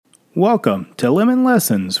Welcome to Lemon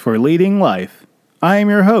Lessons for Leading Life. I am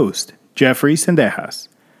your host, Jeffrey Sendejas.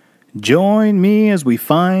 Join me as we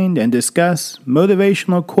find and discuss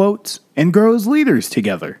motivational quotes and grow as leaders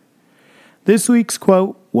together. This week's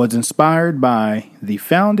quote was inspired by the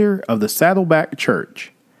founder of the Saddleback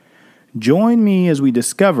Church. Join me as we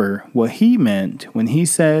discover what he meant when he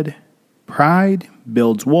said, "Pride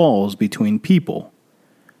builds walls between people.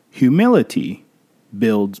 Humility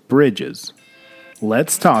builds bridges."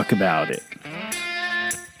 Let's talk about it.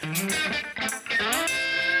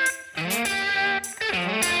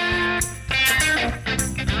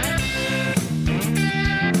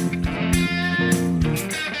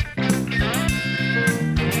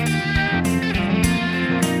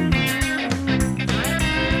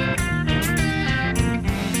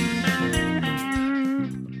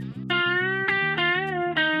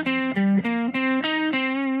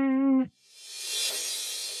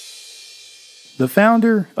 The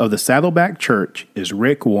founder of the Saddleback Church is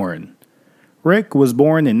Rick Warren. Rick was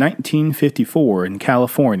born in 1954 in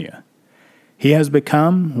California. He has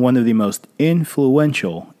become one of the most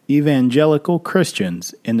influential evangelical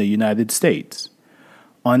Christians in the United States.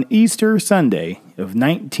 On Easter Sunday of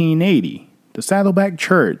 1980, the Saddleback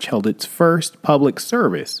Church held its first public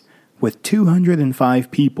service with 205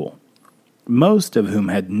 people, most of whom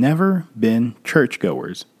had never been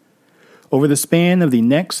churchgoers. Over the span of the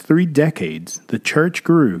next 3 decades, the church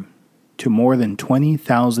grew to more than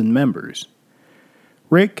 20,000 members.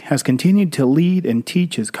 Rick has continued to lead and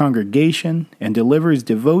teach his congregation and delivers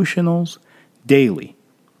devotionals daily,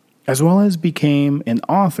 as well as became an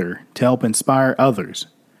author to help inspire others.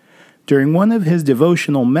 During one of his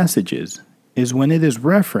devotional messages is when it is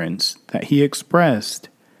referenced that he expressed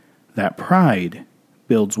that pride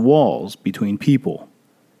builds walls between people.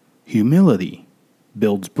 Humility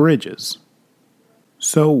builds bridges.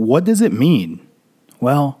 So what does it mean?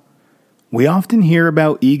 Well, we often hear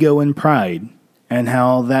about ego and pride and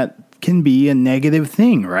how that can be a negative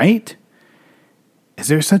thing, right? Is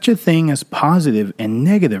there such a thing as positive and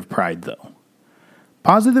negative pride, though?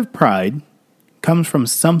 Positive pride comes from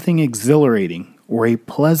something exhilarating or a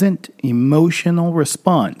pleasant emotional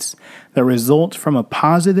response that results from a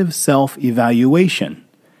positive self-evaluation.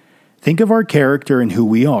 Think of our character and who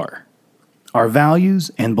we are, our values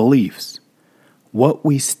and beliefs, what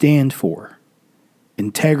we stand for,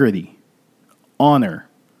 integrity, honor,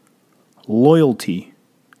 loyalty,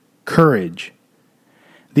 courage.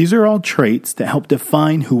 These are all traits that help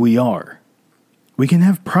define who we are. We can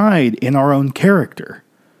have pride in our own character.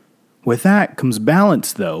 With that comes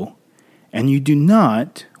balance, though, and you do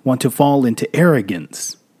not want to fall into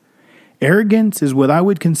arrogance. Arrogance is what I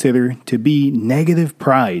would consider to be negative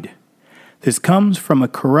pride. This comes from a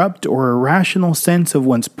corrupt or irrational sense of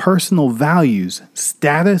one's personal values,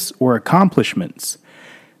 status, or accomplishments.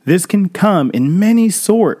 This can come in many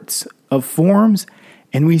sorts of forms,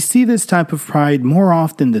 and we see this type of pride more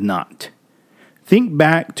often than not. Think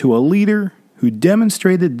back to a leader who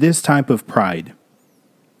demonstrated this type of pride.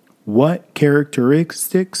 What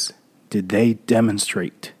characteristics did they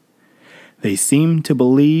demonstrate? They seemed to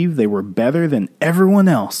believe they were better than everyone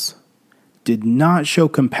else, did not show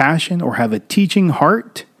compassion or have a teaching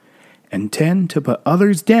heart, and tend to put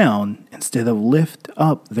others down instead of lift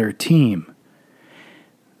up their team.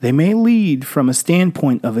 They may lead from a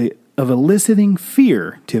standpoint of eliciting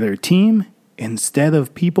fear to their team instead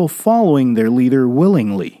of people following their leader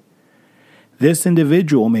willingly. This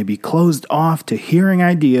individual may be closed off to hearing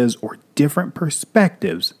ideas or different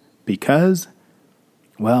perspectives because,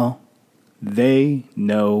 well, they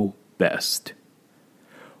know best.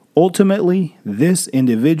 Ultimately, this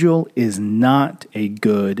individual is not a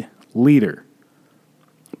good leader.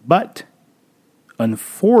 But,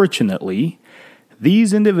 unfortunately,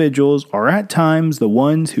 these individuals are at times the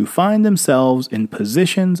ones who find themselves in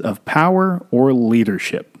positions of power or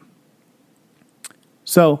leadership.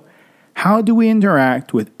 So, how do we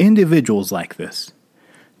interact with individuals like this?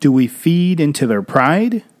 Do we feed into their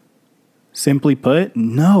pride? Simply put,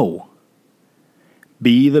 no.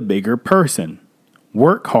 Be the bigger person.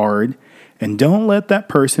 Work hard, and don't let that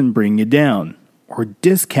person bring you down or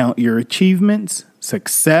discount your achievements,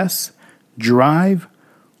 success, drive,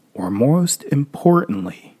 or most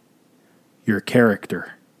importantly, your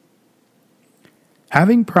character.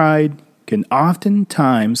 Having pride can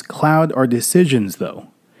oftentimes cloud our decisions, though.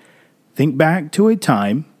 Think back to a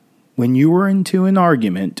time when you were into an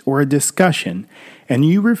argument or a discussion and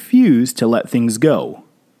you refused to let things go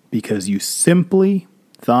because you simply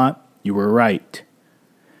thought you were right,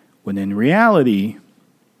 when in reality,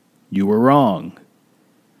 you were wrong.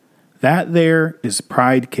 That there is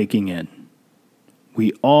pride kicking in.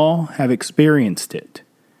 We all have experienced it.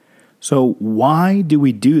 So why do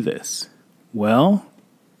we do this? Well,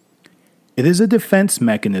 it is a defense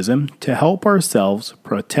mechanism to help ourselves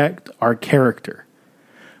protect our character.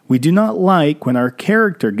 We do not like when our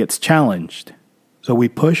character gets challenged, so we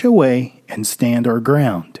push away and stand our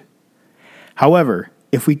ground. However,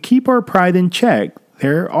 if we keep our pride in check,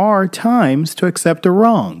 there are times to accept a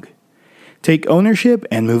wrong, take ownership,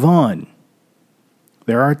 and move on.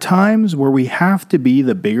 There are times where we have to be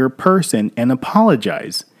the bigger person and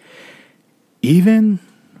apologize, even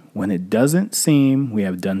when it doesn't seem we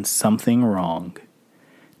have done something wrong,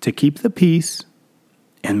 to keep the peace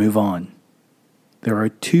and move on. There are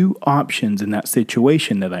two options in that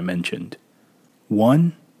situation that I mentioned.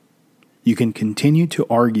 One, you can continue to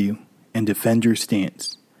argue and defend your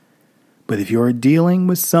stance. But if you are dealing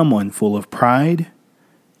with someone full of pride,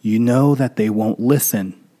 you know that they won't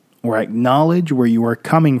listen or acknowledge where you are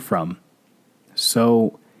coming from.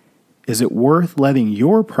 So, is it worth letting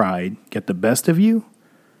your pride get the best of you?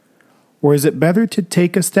 Or is it better to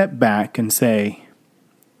take a step back and say,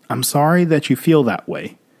 I'm sorry that you feel that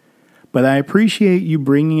way, but I appreciate you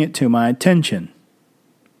bringing it to my attention,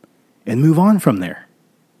 and move on from there?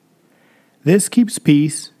 This keeps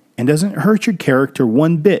peace and doesn't hurt your character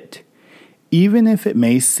one bit, even if it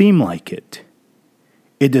may seem like it.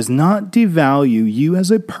 It does not devalue you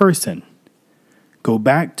as a person. Go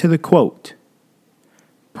back to the quote.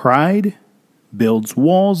 Pride builds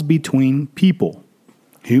walls between people.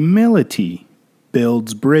 Humility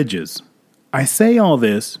builds bridges. I say all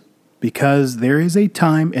this because there is a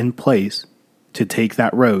time and place to take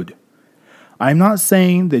that road. I'm not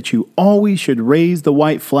saying that you always should raise the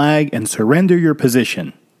white flag and surrender your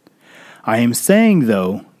position. I am saying,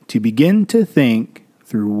 though, to begin to think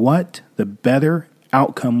through what the better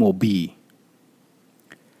outcome will be.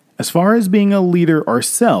 As far as being a leader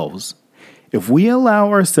ourselves, if we allow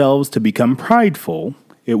ourselves to become prideful,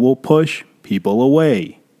 it will push people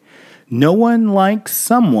away. No one likes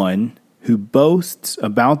someone who boasts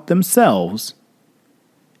about themselves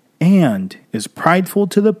and is prideful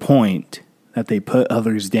to the point that they put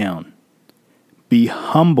others down. Be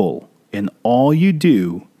humble in all you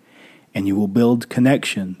do, and you will build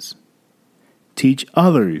connections. Teach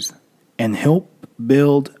others and help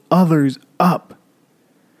build others up,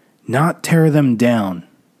 not tear them down.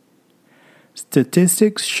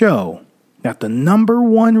 Statistics show that the number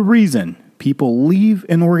one reason people leave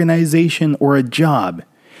an organization or a job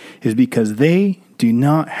is because they do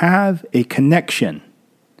not have a connection.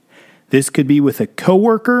 This could be with a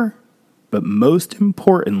coworker, but most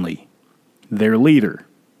importantly, their leader.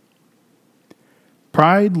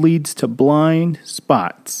 Pride leads to blind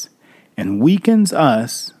spots and weakens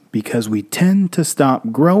us because we tend to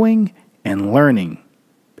stop growing and learning.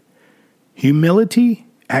 Humility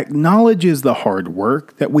acknowledges the hard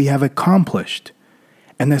work that we have accomplished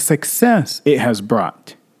and the success it has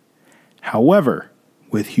brought. However,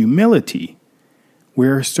 with humility, we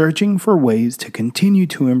are searching for ways to continue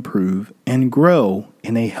to improve and grow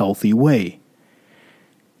in a healthy way.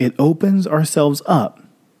 It opens ourselves up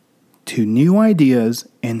to new ideas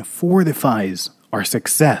and fortifies our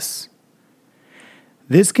success.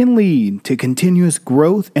 This can lead to continuous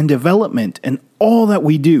growth and development in all that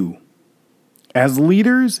we do. As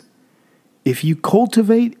leaders, if you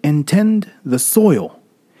cultivate and tend the soil,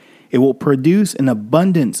 it will produce an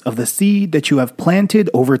abundance of the seed that you have planted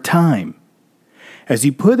over time. As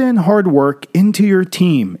you put in hard work into your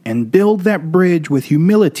team and build that bridge with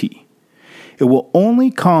humility, it will only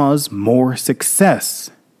cause more success.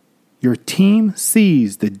 Your team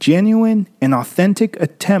sees the genuine and authentic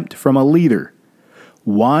attempt from a leader.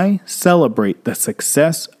 Why celebrate the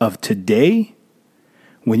success of today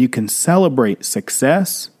when you can celebrate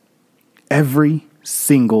success every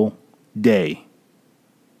single day?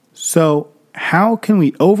 So, how can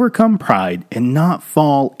we overcome pride and not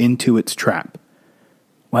fall into its trap?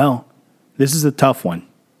 Well, this is a tough one.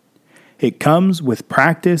 It comes with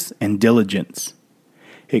practice and diligence.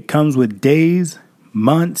 It comes with days,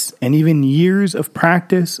 months, and even years of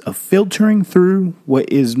practice of filtering through what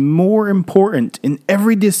is more important in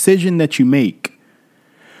every decision that you make.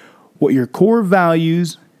 What your core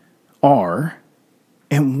values are,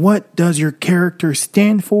 and what does your character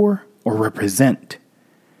stand for or represent.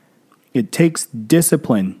 It takes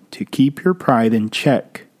discipline to keep your pride in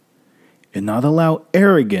check and not allow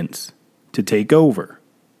arrogance to take over.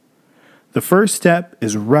 The first step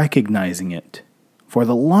is recognizing it. For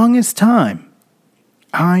the longest time,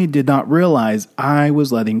 I did not realize I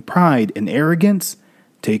was letting pride and arrogance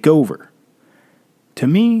take over. To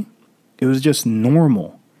me, it was just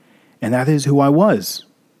normal, and that is who I was.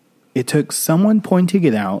 It took someone pointing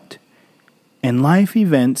it out and life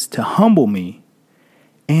events to humble me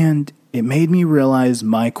and it made me realize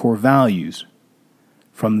my core values.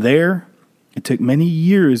 From there, it took many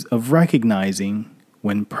years of recognizing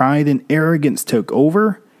when pride and arrogance took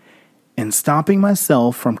over and stopping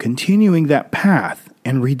myself from continuing that path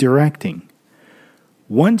and redirecting.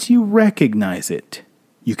 Once you recognize it,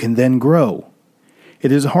 you can then grow.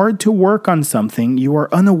 It is hard to work on something you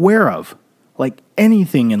are unaware of, like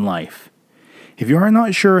anything in life. If you are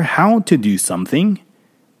not sure how to do something,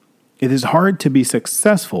 it is hard to be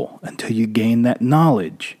successful until you gain that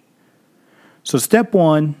knowledge. So step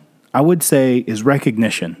 1, I would say, is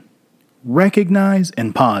recognition. Recognize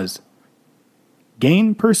and pause.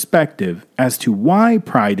 Gain perspective as to why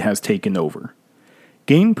pride has taken over.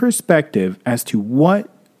 Gain perspective as to what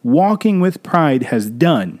walking with pride has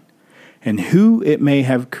done and who it may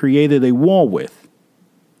have created a wall with.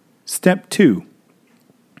 Step 2,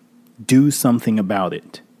 do something about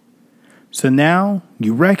it. So now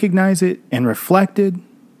you recognize it and reflected.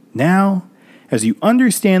 Now, as you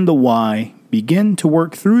understand the why, begin to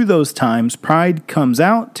work through those times pride comes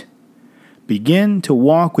out. Begin to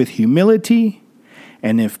walk with humility.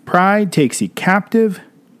 And if pride takes you captive,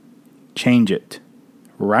 change it.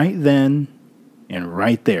 Right then and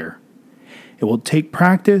right there. It will take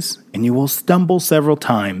practice and you will stumble several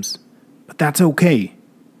times, but that's okay.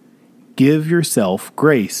 Give yourself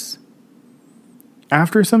grace.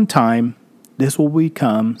 After some time, this will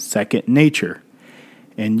become second nature,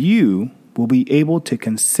 and you will be able to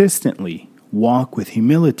consistently walk with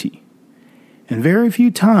humility. And very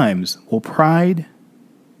few times will pride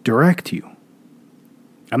direct you.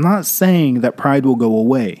 I'm not saying that pride will go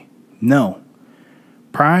away. No.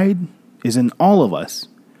 Pride is in all of us,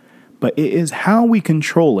 but it is how we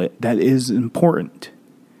control it that is important.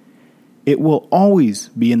 It will always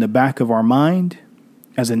be in the back of our mind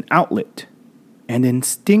as an outlet, an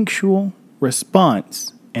instinctual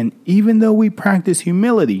response. And even though we practice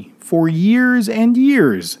humility for years and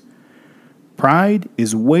years, pride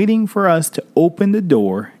is waiting for us to open the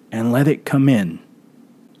door and let it come in.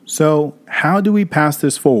 So, how do we pass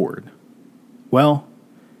this forward? Well,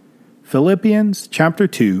 Philippians chapter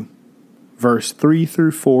 2, verse 3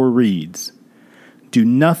 through 4 reads, "Do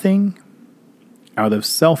nothing out of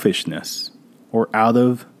selfishness or out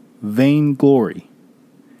of vainglory.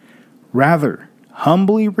 Rather,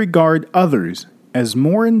 humbly regard others as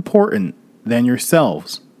more important than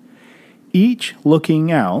yourselves, each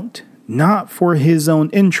looking out not for his own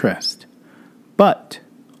interest, but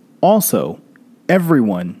also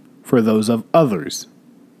everyone for those of others."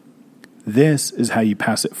 This is how you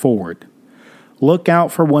pass it forward. Look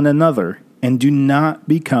out for one another and do not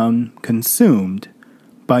become consumed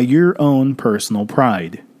by your own personal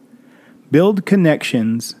pride. Build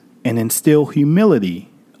connections and instill humility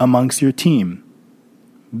amongst your team.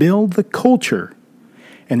 Build the culture,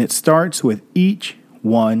 and it starts with each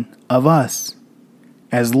one of us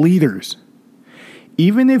as leaders.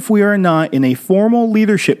 Even if we are not in a formal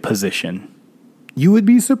leadership position, you would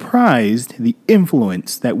be surprised the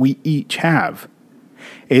influence that we each have.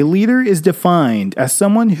 A leader is defined as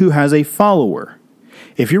someone who has a follower.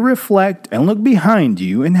 If you reflect and look behind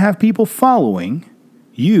you and have people following,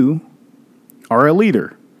 you are a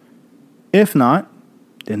leader. If not,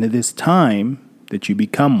 then it is time that you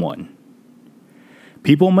become one.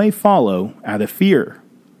 People may follow out of fear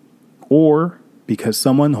or because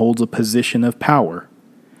someone holds a position of power.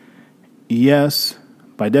 Yes,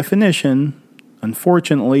 by definition,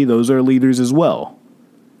 unfortunately, those are leaders as well.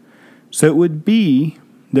 So it would be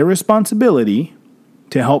their responsibility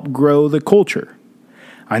to help grow the culture.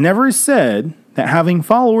 I never said that having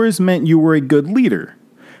followers meant you were a good leader.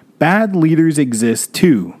 Bad leaders exist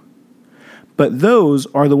too. But those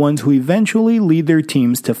are the ones who eventually lead their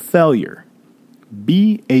teams to failure.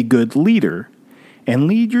 Be a good leader and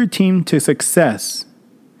lead your team to success.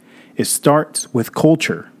 It starts with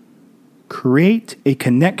culture. Create a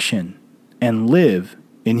connection and live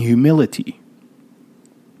in humility.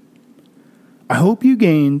 I hope you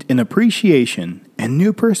gained an appreciation and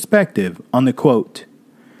new perspective on the quote,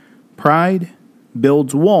 "Pride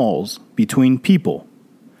builds walls between people.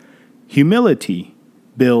 Humility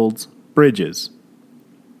builds bridges."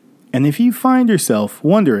 And if you find yourself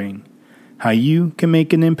wondering how you can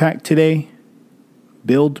make an impact today,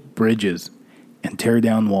 build bridges and tear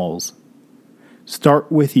down walls.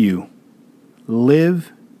 Start with you.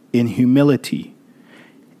 Live in humility.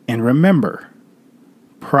 And remember,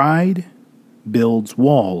 pride builds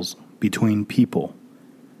walls between people.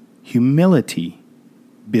 Humility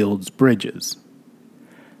builds bridges.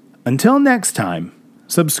 Until next time,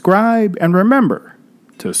 subscribe and remember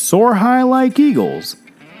to soar high like eagles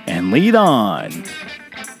and lead on.